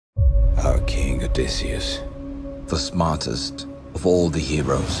our king Odysseus, the smartest of all the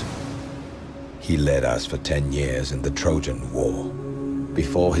heroes. He led us for 10 years in the Trojan War,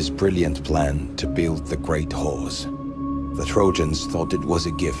 before his brilliant plan to build the great horse. The Trojans thought it was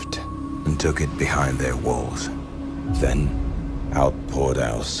a gift and took it behind their walls. Then, out poured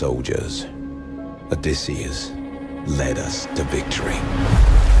our soldiers. Odysseus led us to victory.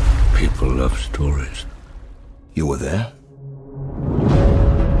 People love stories. You were there?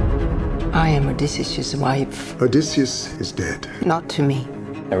 I am Odysseus' wife. Odysseus is dead. Not to me.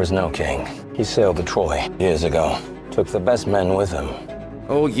 There was no king. He sailed to Troy years ago. Took the best men with him.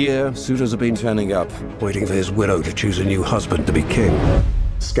 All year, suitors have been turning up. Waiting for his widow to choose a new husband to be king.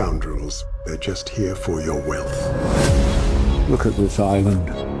 Scoundrels. They're just here for your wealth. Look at this island.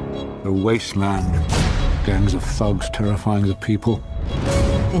 A wasteland. Gangs of thugs terrifying the people.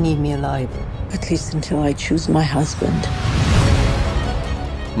 They need me alive. At least until I choose my husband.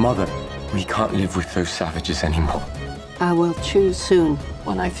 Mother, we can't live with those savages anymore. I will choose soon,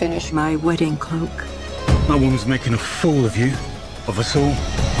 when I finish my wedding cloak. No one's making a fool of you. Of us all.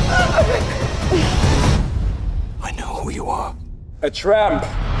 I know who you are. A tramp!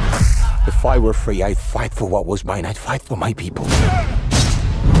 If I were free, I'd fight for what was mine. I'd fight for my people.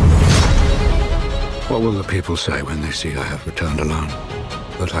 What will the people say when they see I have returned alone?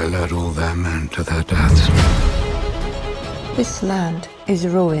 That I led all their men to their deaths? This land is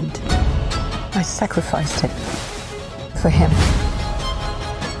ruined. I sacrificed it for him.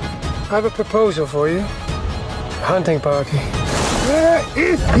 I have a proposal for you. A hunting party. Where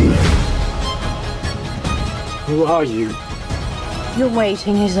is he? Who are you? Your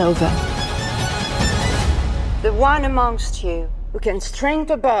waiting is over. The one amongst you who can string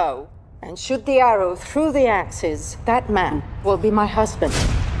the bow and shoot the arrow through the axes, that man will be my husband.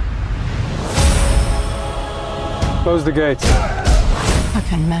 Close the gates. How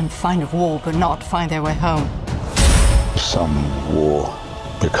can men find a war but not find their way home? Some war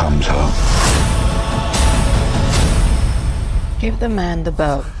becomes home. Give the man the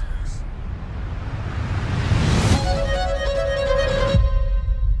bow.